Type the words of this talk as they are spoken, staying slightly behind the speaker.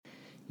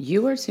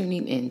You are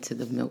tuning in to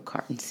the Milk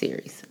Carton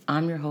series.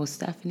 I'm your host,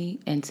 Stephanie,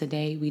 and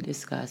today we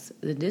discuss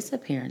the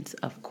disappearance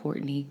of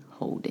Courtney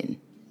Holden.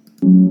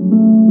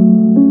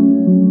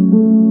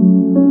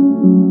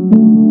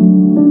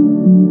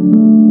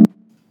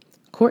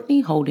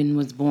 Courtney Holden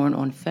was born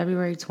on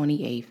February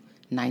 28,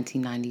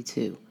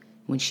 1992.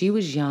 When she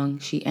was young,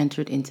 she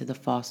entered into the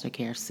foster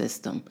care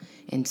system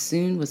and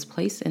soon was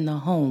placed in the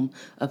home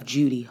of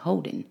Judy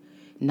Holden.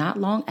 Not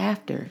long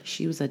after,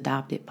 she was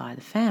adopted by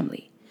the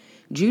family.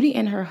 Judy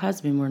and her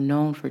husband were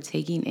known for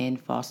taking in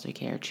foster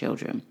care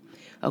children.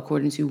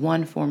 According to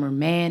one former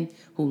man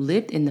who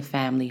lived in the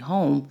family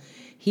home,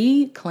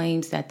 he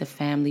claims that the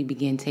family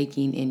began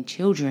taking in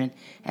children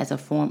as a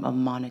form of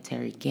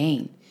monetary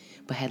gain,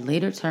 but had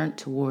later turned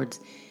towards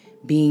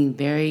being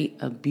very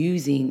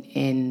abusing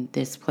in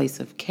this place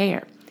of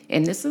care.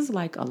 And this is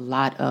like a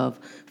lot of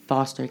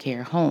foster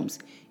care homes.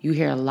 You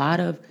hear a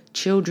lot of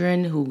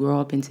children who grow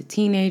up into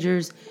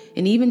teenagers,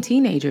 and even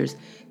teenagers,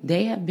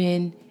 they have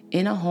been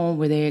in a home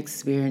where they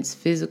experienced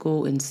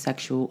physical and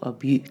sexual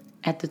abuse.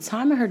 At the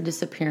time of her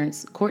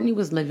disappearance, Courtney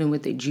was living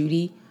with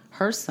Judy,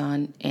 her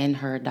son, and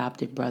her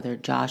adopted brother,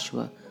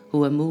 Joshua,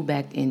 who had moved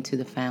back into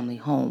the family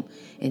home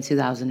in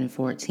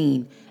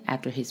 2014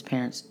 after his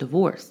parents'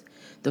 divorce.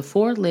 The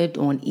four lived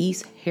on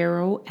East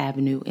Harrow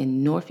Avenue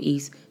in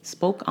Northeast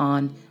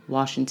Spokane,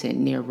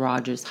 Washington, near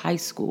Rogers High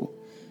School.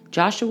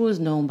 Joshua was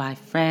known by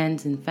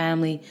friends and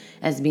family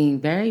as being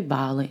very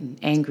violent and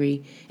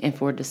angry and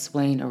for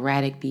displaying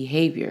erratic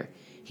behavior.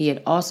 He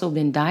had also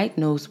been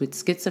diagnosed with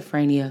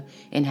schizophrenia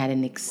and had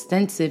an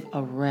extensive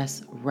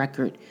arrest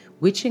record,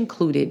 which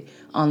included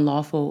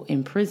unlawful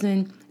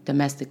imprisonment,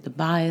 domestic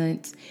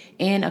violence,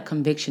 and a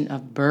conviction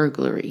of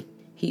burglary.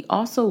 He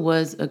also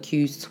was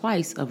accused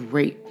twice of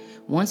rape,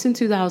 once in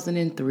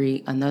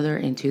 2003, another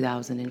in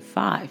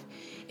 2005.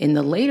 In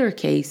the later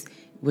case,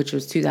 which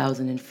was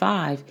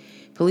 2005,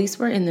 police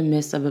were in the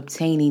midst of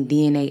obtaining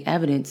DNA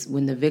evidence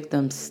when the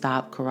victims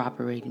stopped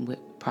cooperating with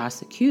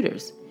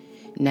prosecutors.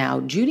 Now,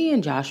 Judy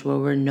and Joshua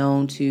were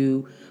known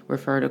to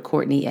refer to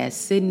Courtney as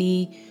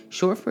Sydney,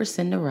 short for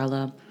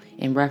Cinderella,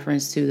 in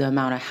reference to the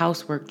amount of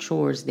housework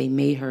chores they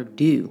made her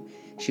do.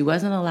 She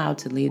wasn't allowed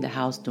to leave the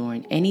house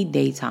during any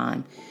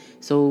daytime,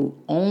 so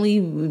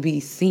only would be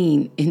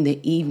seen in the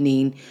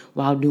evening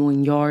while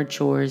doing yard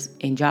chores,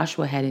 and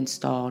Joshua had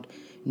installed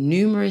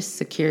numerous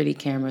security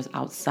cameras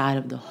outside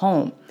of the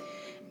home.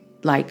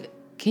 Like,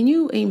 can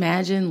you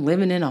imagine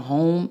living in a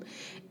home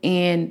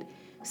and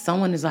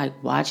someone is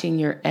like watching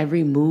your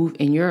every move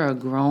and you're a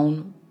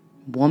grown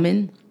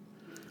woman?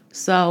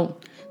 So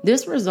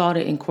this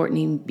resulted in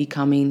Courtney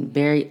becoming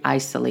very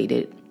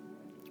isolated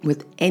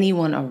with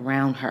anyone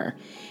around her.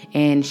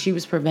 And she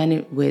was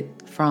prevented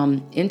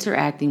from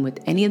interacting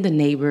with any of the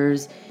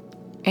neighbors.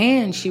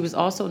 And she was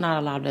also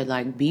not allowed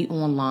to be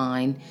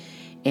online.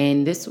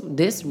 And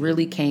this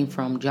really came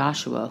from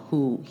Joshua,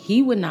 who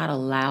he would not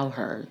allow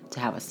her to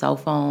have a cell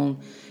phone,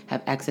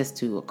 have access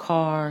to a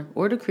car,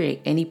 or to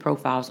create any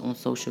profiles on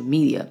social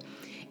media.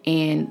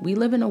 And we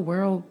live in a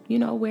world,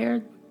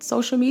 where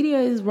social media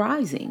is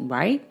rising,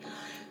 right?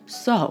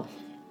 So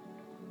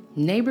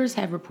neighbors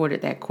have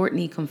reported that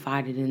Courtney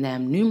confided in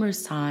them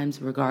numerous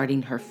times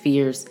regarding her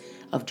fears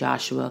of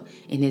Joshua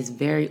and his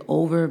very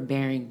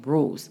overbearing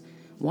rules.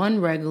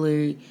 One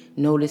regularly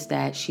noticed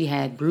that she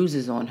had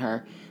bruises on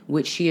her,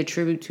 which she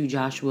attributed to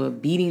Joshua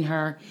beating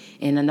her,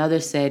 and another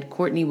said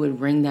Courtney would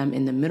ring them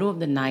in the middle of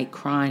the night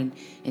crying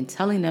and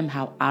telling them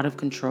how out of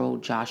control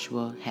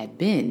Joshua had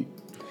been.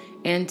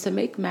 And to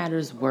make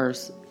matters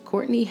worse,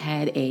 Courtney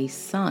had a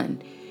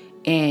son,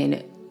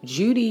 and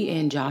Judy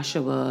and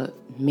Joshua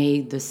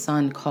made the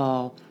son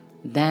call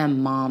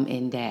them mom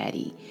and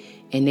daddy,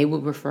 and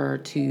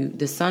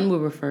the son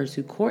would refer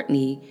to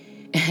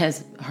Courtney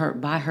as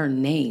by her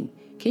name.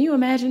 Can you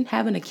imagine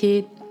having a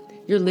kid?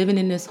 You're living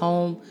in this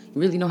home,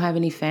 you really don't have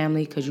any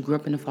family because you grew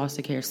up in the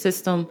foster care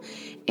system,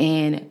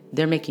 and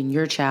they're making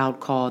your child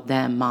call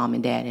them mom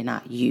and dad and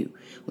not you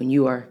when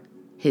you are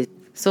his.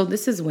 So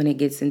this is when it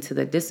gets into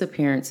the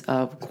disappearance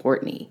of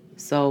Courtney.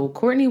 So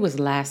Courtney was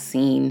last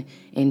seen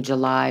in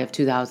July of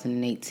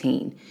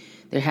 2018.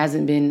 There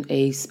hasn't been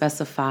a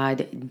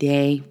specified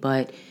day,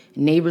 but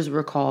neighbors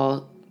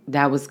recall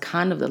that was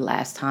kind of the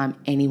last time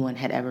anyone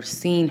had ever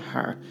seen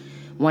her.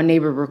 One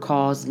neighbor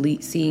recalls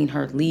seeing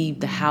her leave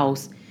the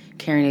house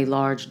carrying a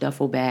large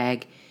duffel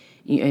bag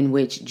in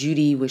which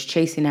Judy was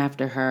chasing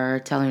after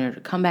her, telling her to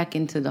come back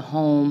into the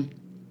home.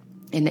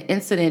 And the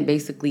incident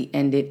basically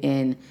ended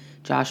in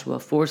Joshua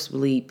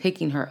forcibly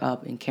picking her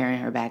up and carrying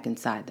her back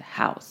inside the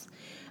house.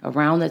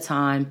 Around the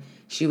time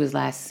she was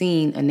last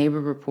seen, a neighbor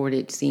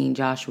reported seeing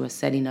Joshua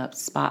setting up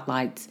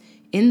spotlights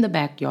in the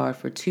backyard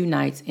for 2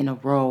 nights in a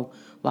row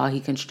while he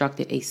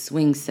constructed a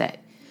swing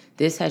set.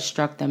 This had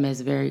struck them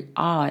as very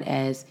odd,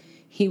 as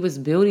he was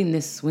building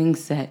this swing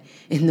set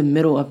in the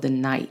middle of the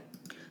night.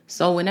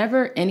 So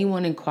whenever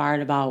anyone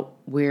inquired about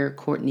where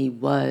Courtney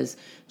was,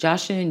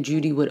 Joshua and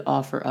Judy would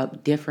offer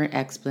up different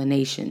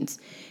explanations,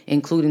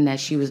 including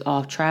that she was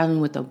off traveling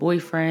with a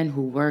boyfriend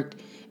who worked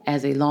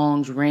as a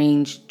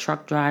long-range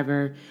truck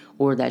driver,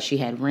 or that she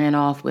had ran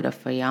off with a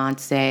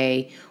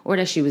fiance, or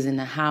that she was in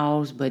the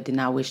house but did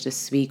not wish to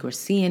speak or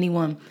see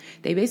anyone.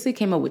 They basically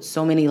came up with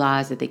so many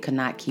lies that they could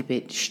not keep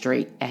it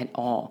straight at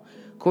all.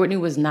 Courtney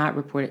was not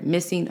reported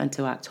missing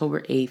until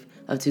October 8th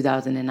of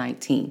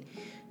 2019.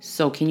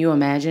 So can you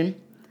imagine?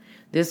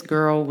 This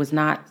girl was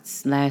not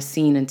last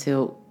seen in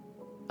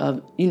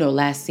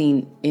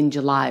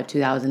July of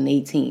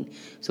 2018.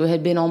 So it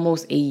had been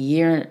almost a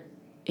year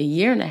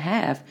and a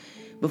half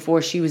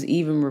before she was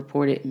even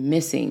reported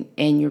missing.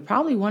 And you're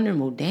probably wondering,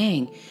 well,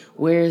 dang,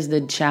 where's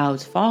the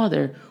child's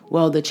father?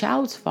 Well, the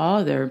child's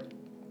father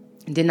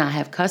did not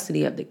have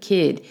custody of the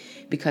kid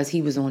because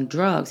he was on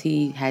drugs.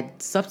 He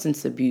had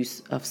substance abuse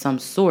of some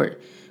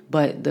sort.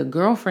 But the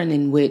girlfriend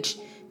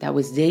that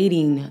was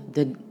dating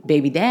the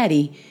baby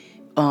daddy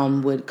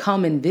would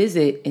come and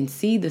visit and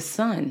see the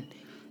son.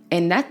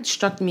 And that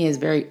struck me as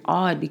very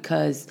odd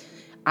because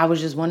I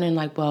was just wondering,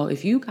 like, well,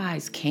 if you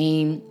guys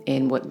came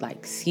and would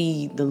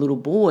see the little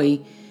boy,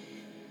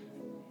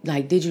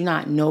 did you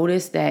not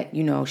notice that,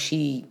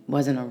 she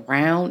wasn't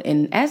around?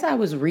 And as I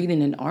was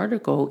reading an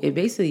article, it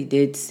basically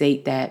did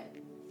state that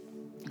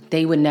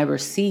they would never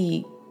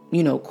see,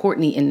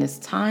 Courtney in this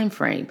time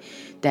frame,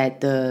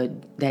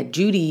 that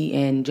Judy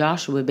and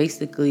Joshua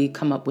basically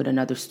come up with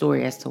another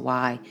story as to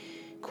why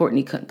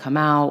Courtney couldn't come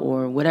out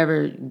or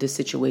whatever the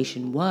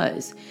situation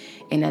was.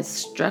 And that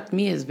struck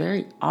me as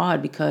very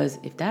odd because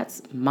if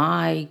that's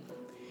my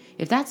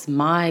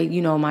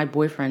my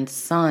boyfriend's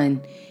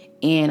son,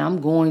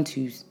 and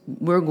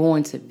we're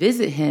going to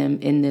visit him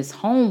in this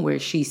home where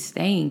she's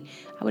staying,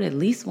 I would at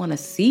least want to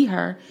see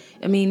her.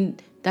 I mean,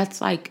 that's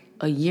like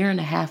a year and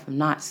a half of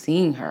not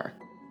seeing her.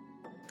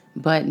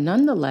 But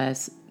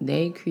nonetheless,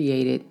 they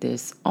created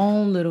this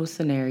own little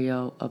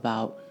scenario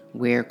about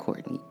where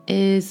Courtney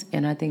is.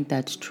 And I think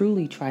that's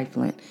truly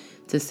trifling,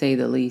 to say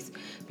the least,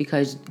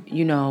 because,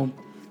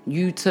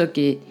 you took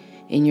it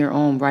in your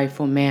own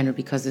rightful manner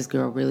because this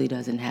girl really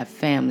doesn't have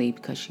family,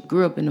 because she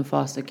grew up in the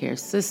foster care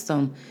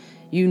system.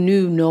 You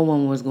knew no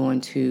one was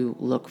going to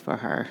look for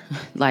her.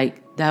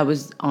 That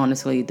was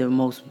honestly the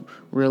most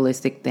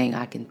realistic thing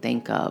I can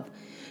think of.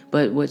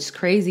 But what's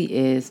crazy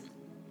is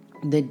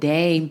the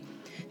day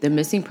the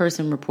missing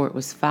person report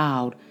was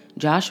filed,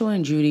 Joshua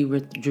and Judy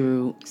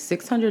withdrew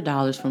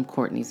 $600 from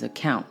Courtney's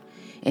account.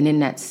 And in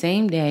that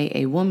same day,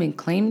 a woman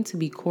claiming to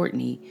be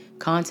Courtney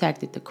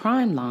contacted the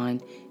crime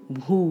line,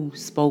 who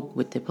spoke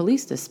with the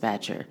police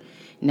dispatcher.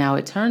 Now,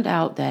 it turned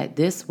out that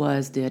this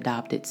was the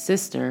adopted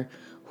sister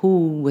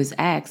who was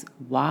asked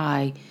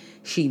why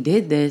she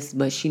did this,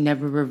 but she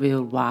never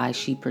revealed why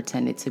she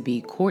pretended to be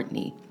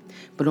Courtney.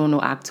 But on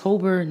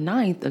October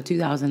 9th of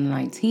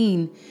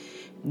 2019,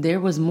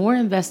 there was more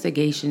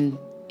investigation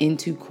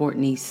into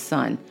Courtney's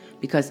son,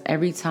 because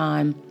every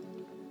time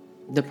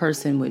the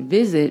person would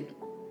visit,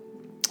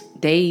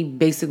 they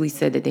basically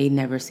said that they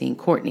never seen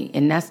Courtney.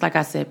 And that's, like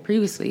I said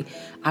previously,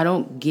 I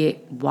don't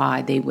get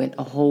why they went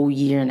a whole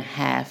year and a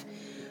half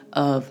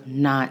of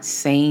not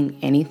saying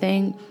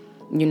anything,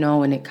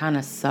 and it kind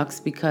of sucks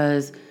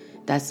because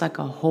that's like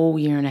a whole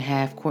year and a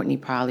half. Courtney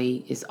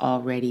probably is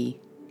already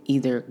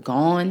either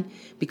gone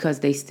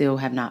because they still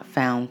have not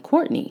found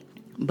Courtney.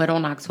 But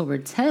on October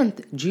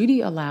 10th,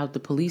 Judy allowed the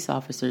police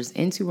officers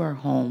into her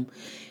home,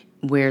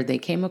 where they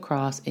came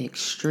across an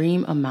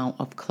extreme amount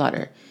of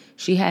clutter.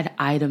 She had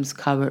items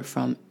covered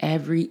from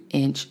every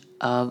inch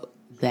of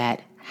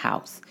that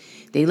house.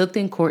 They looked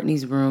in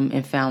Courtney's room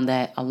and found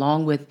that,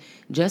 along with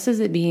just as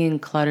it being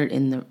cluttered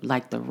in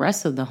the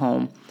rest of the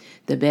home,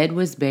 the bed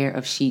was bare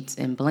of sheets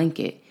and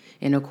blanket.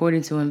 And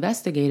according to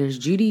investigators,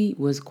 Judy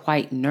was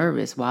quite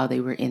nervous while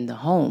they were in the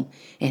home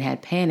and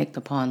had panicked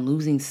upon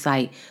losing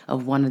sight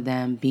of one of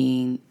them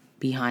being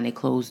behind a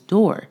closed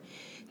door.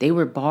 They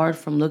were barred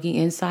from looking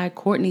inside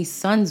Courtney's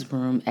son's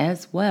room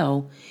as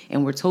well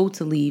and were told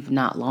to leave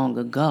not long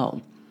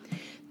ago.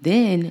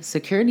 Then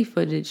security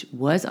footage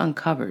was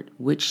uncovered,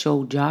 which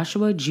showed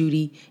Joshua,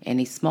 Judy, and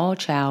a small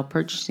child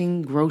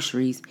purchasing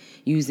groceries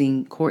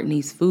using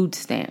Courtney's food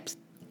stamps.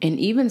 And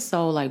even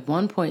so,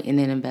 one point in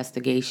an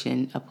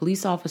investigation, a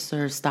police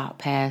officer stopped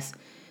past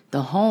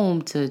the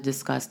home to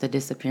discuss the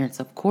disappearance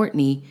of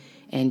Courtney,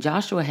 and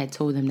Joshua had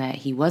told them that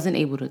he wasn't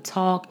able to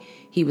talk.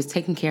 He was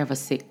taking care of a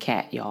sick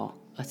cat, y'all.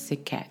 A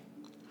sick cat.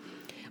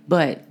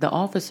 But the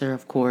officer,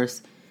 of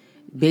course,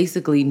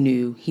 basically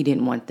knew he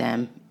didn't want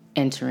them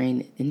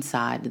entering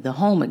inside the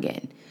home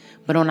again.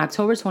 But on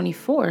October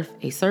 24th,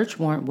 a search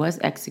warrant was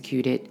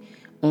executed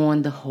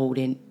on the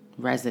Holden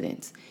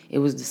residence. It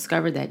was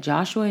discovered that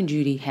Joshua and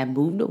Judy had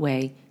moved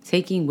away,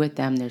 taking with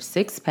them their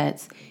 6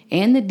 pets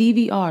and the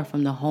DVR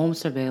from the home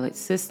surveillance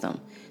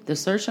system. The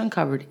search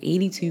uncovered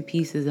 82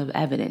 pieces of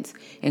evidence,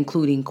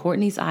 including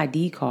Courtney's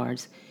ID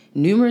cards,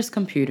 numerous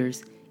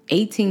computers,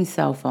 18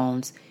 cell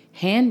phones,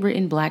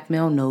 handwritten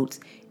blackmail notes,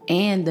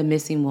 and the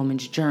missing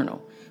woman's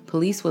journal.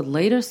 Police would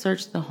later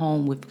search the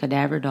home with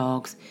cadaver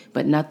dogs,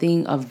 but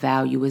nothing of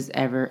value was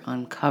ever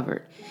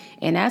uncovered.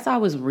 And as I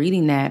was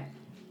reading that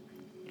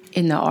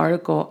in the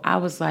article, I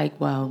was like,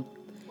 well,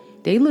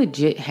 they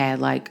legit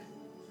had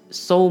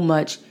so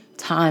much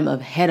time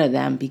ahead of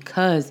them,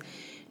 because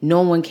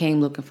No one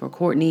came looking for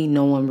Courtney.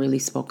 No one really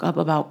spoke up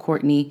about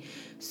Courtney.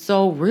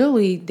 So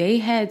really, they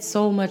had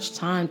so much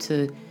time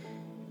to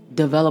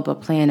develop a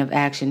plan of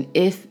action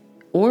if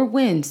or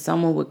when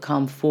someone would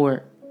come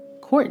for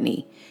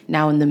Courtney.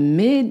 Now, in the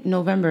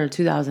mid-November of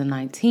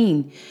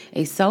 2019,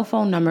 a cell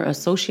phone number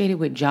associated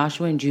with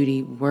Joshua and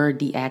Judy were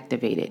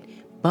deactivated.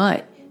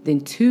 But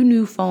then 2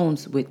 new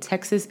phones with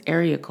Texas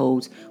area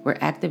codes were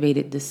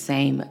activated the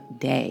same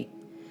day.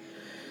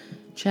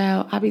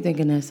 Child, I be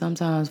thinking that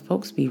sometimes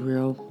folks be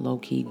real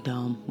low-key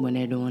dumb when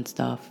they're doing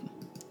stuff.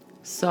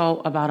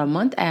 So about a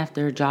month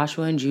after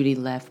Joshua and Judy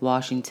left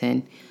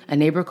Washington, a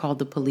neighbor called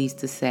the police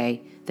to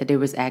say that there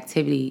was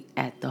activity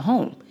at the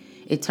home.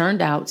 It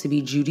turned out to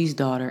be Judy's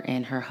daughter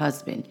and her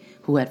husband,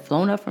 who had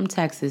flown up from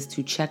Texas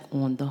to check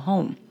on the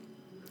home.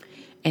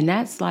 And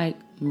that's like,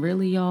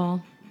 really,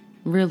 y'all?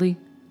 Really?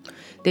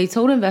 They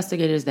told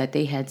investigators that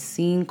they hadn't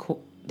seen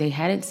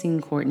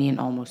Courtney in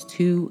almost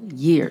 2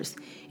 years,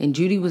 and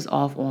Judy was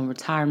off on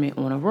retirement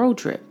on a road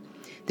trip.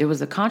 There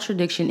was a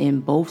contradiction in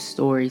both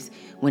stories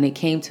when it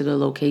came to the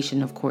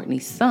location of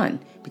Courtney's son,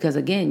 because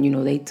again,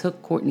 they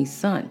took Courtney's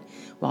son.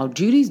 While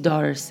Judy's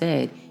daughter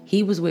said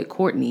he was with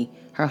Courtney,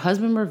 her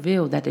husband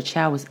revealed that the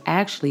child was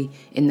actually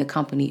in the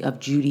company of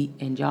Judy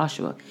and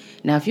Joshua.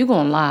 Now, if you're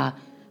going to lie,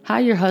 how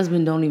your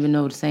husband don't even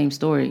know the same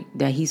story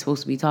that he's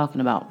supposed to be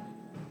talking about?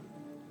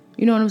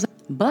 You know what I'm saying?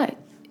 But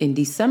in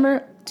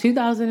December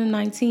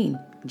 2019,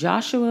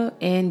 Joshua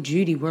and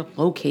Judy were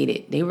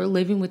located. They were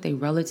living with a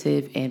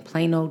relative in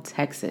Plano,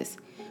 Texas.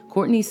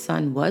 Courtney's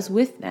son was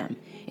with them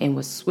and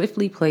was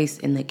swiftly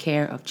placed in the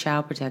care of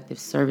Child Protective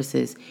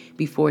Services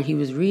before he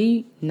was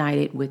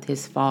reunited with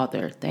his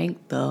father.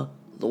 Thank the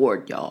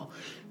Lord, y'all.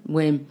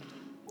 When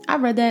I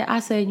read that, I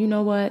said, you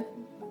know what?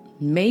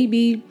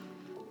 Maybe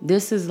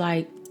this is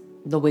like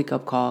the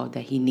wake-up call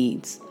that he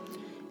needs.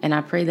 And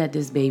I pray that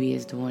this baby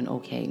is doing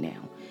okay now.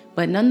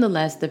 But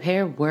nonetheless, the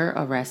pair were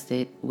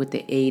arrested with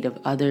the aid of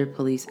other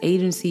police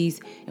agencies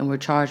and were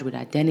charged with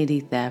identity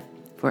theft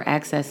for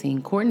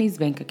accessing Courtney's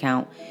bank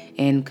account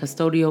and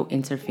custodial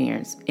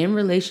interference in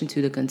relation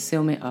to the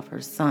concealment of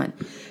her son.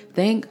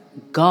 Thank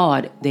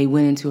God they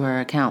went into her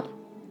account.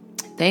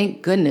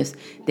 Thank goodness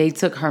they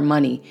took her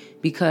money,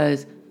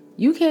 because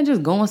you can't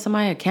just go on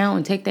somebody's account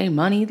and take their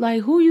money.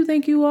 Like, who you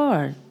think you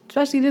are?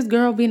 Especially this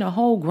girl being a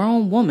whole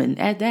grown woman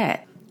at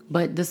that.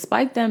 But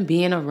despite them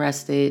being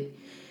arrested,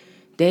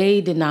 they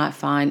did not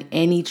find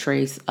any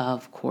trace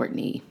of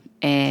Courtney.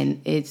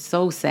 And it's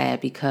so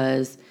sad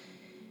because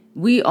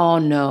we all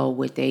know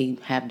what they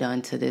have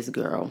done to this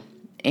girl.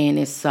 And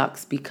it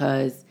sucks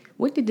because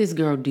what did this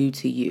girl do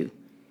to you?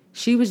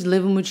 She was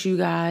living with you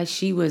guys.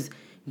 She was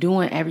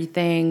doing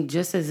everything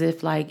just as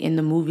if like in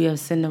the movie of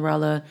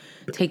Cinderella,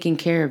 taking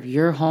care of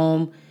your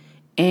home.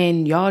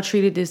 And y'all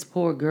treated this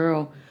poor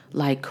girl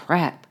like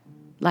crap.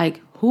 Like,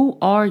 who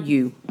are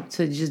you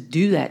to just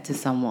do that to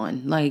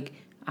someone? Like,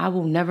 I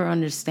will never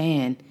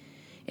understand.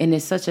 And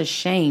it's such a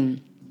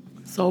shame.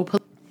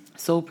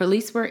 So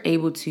police were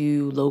able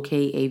to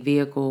locate a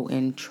vehicle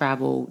and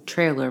travel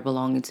trailer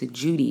belonging to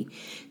Judy.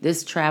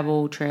 This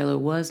travel trailer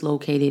was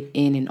located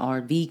in an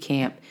RV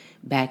camp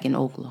back in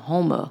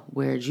Oklahoma,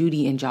 where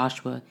Judy and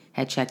Joshua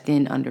had checked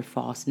in under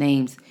false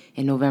names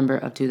in November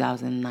of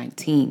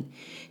 2019.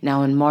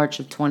 Now, in March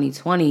of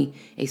 2020,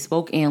 a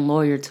Spokane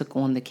lawyer took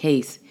on the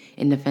case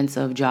in defense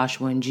of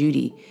Joshua and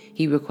Judy.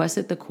 He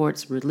requested the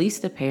courts release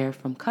the pair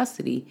from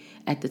custody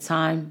at the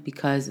time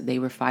because they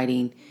were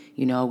fighting,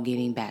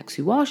 getting back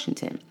to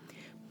Washington.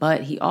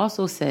 But he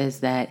also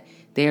says that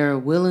they are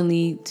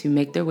willingly to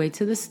make their way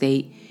to the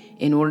state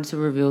in order to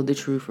reveal the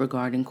truth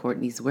regarding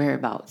Courtney's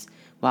whereabouts.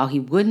 While he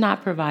would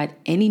not provide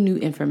any new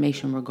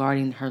information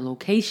regarding her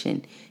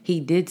location, he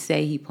did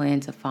say he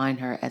planned to find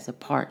her as a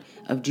part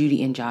of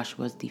Judy and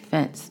Joshua's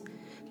defense.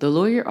 The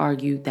lawyer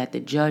argued that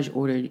the judge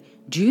ordered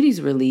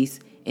Judy's release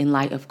in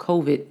light of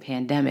COVID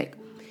pandemic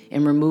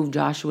and removed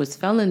Joshua's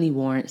felony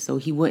warrant so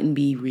he wouldn't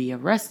be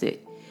rearrested.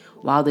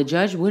 While the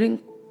judge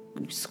wouldn't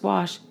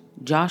squash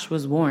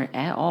Joshua's warrant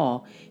at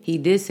all, he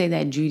did say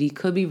that Judy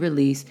could be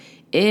released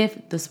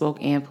if the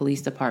Spokane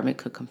Police Department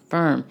could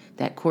confirm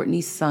that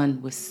Courtney's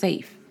son was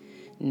safe.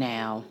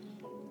 Now,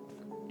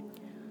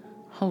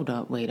 hold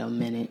up, wait a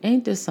minute.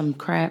 Ain't this some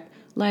crap?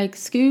 Like,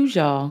 excuse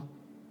y'all.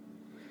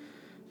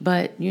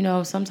 But,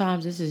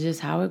 sometimes this is just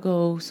how it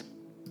goes.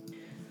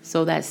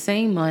 So that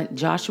same month,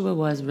 Joshua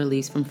was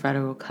released from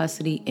federal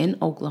custody in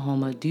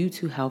Oklahoma due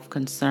to health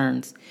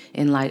concerns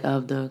in light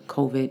of the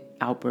COVID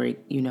outbreak,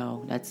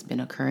 that's been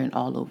occurring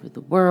all over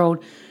the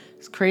world.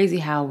 It's crazy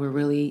how we're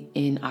really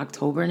in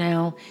October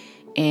now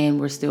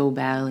and we're still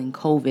battling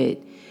COVID.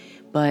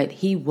 But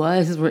he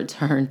was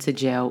returned to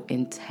jail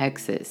in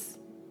Texas,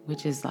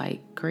 which is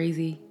like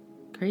crazy.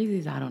 Crazy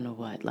as I don't know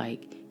what.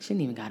 Like,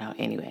 shouldn't even got out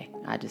anyway.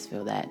 I just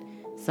feel that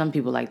some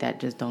people like that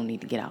just don't need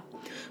to get out.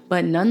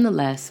 But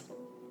nonetheless,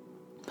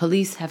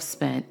 police have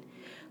spent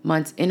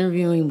months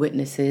interviewing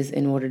witnesses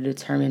in order to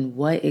determine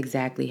what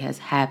exactly has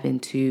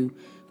happened to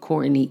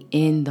Courtney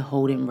in the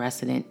Holden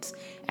residence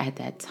at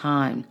that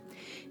time.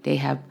 They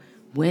have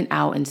went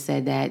out and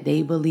said that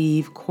they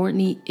believe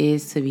Courtney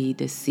is to be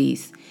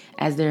deceased,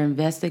 as their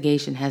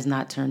investigation has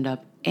not turned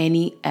up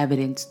any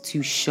evidence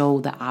to show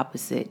the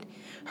opposite.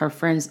 Her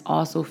friends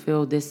also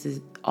feel this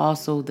is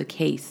also the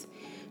case.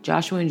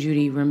 Joshua and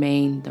Judy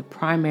remain the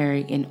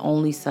primary and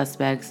only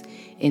suspects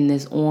in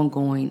this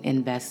ongoing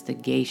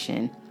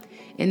investigation.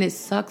 And it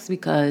sucks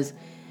because,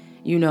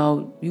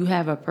 you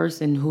have a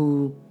person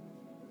who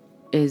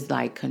is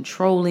like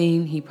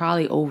controlling. He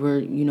probably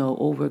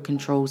over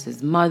controls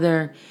his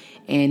mother.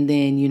 And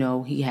then,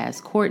 he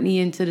has Courtney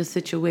into the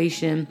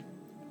situation.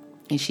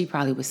 And she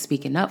probably was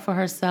speaking up for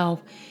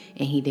herself.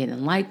 And he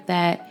didn't like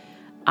that.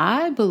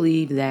 I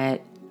believe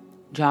that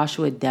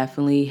Joshua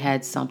definitely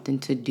had something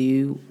to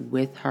do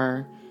with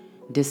her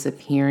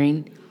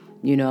disappearing.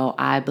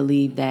 I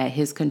believe that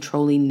his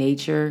controlling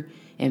nature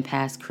and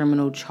past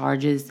criminal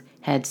charges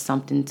had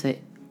something to,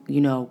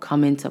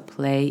 come into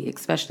play,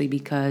 especially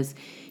because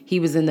he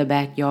was in the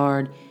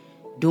backyard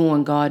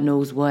doing God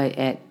knows what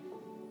at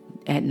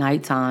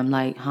nighttime.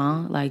 Like,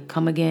 huh? Like,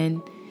 come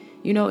again?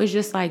 It's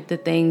just like the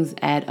things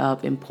add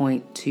up and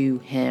point to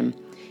him.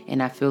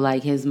 And I feel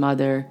like his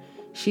mother,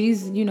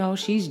 she's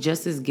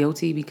just as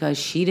guilty because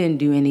she didn't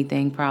do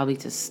anything probably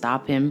to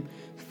stop him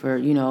for,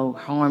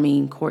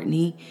 harming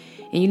Courtney.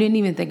 And you didn't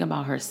even think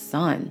about her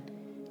son.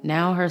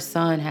 Now her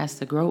son has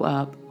to grow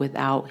up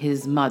without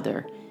his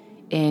mother.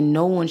 And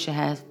no one should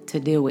have to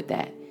deal with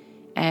that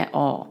at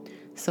all.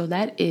 So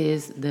that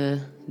is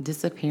the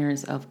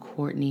disappearance of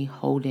Courtney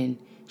Holden.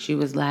 She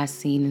was last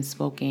seen in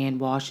Spokane,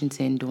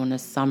 Washington during the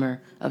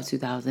summer of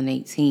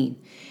 2018.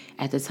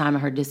 At the time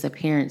of her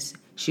disappearance,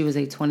 she was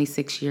a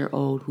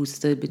 26-year-old who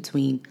stood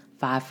between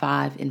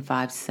 5'5" and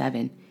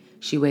 5'7".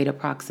 She weighed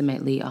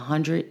approximately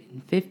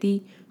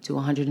 150 to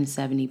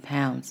 170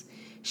 pounds.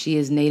 She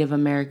is Native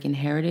American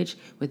heritage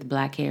with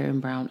black hair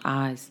and brown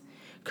eyes.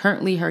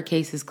 Currently, her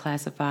case is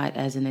classified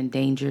as an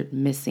endangered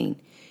missing.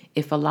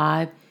 If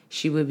alive,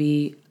 she would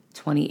be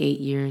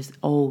 28 years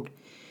old.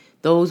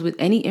 Those with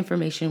any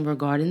information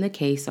regarding the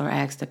case are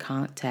asked to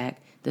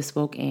contact the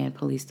Spokane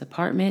Police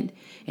Department,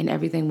 and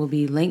everything will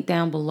be linked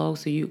down below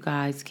so you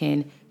guys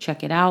can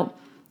check it out.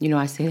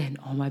 I say that in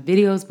all my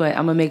videos, but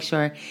I'm going to make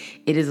sure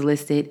it is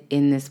listed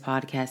in this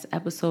podcast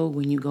episode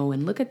when you go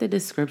and look at the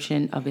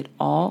description of it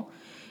all.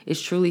 It's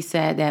truly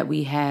sad that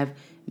we have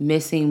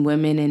missing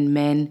women and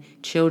men,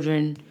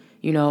 children,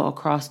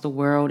 across the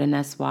world, and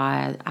that's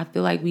why I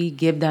feel like we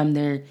give them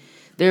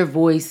their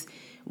voice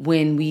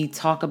when we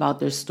talk about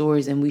their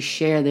stories and we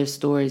share their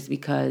stories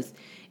because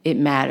it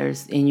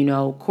matters. And,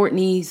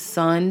 Courtney's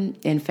son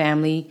and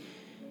family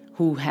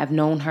who have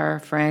known her,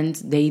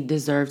 friends, they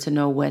deserve to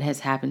know what has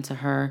happened to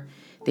her.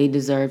 They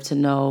deserve to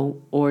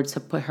know or to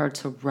put her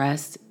to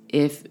rest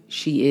if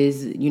she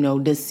is,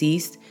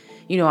 deceased.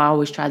 I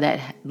always try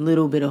that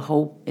little bit of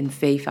hope and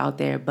faith out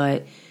there.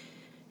 But,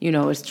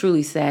 it's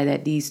truly sad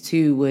that these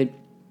two would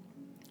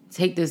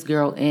take this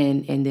girl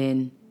in and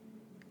then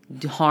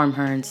harm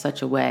her in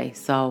such a way.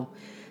 So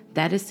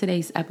that is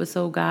today's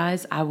episode,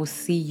 guys. I will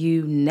see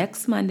you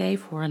next Monday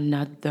for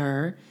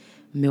another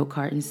Milk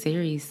Carton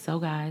series. So,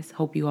 guys,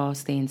 hope you all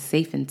staying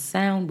safe and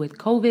sound with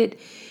COVID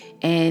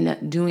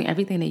and doing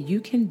everything that you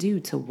can do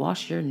to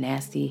wash your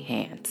nasty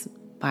hands.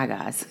 Bye,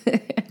 guys.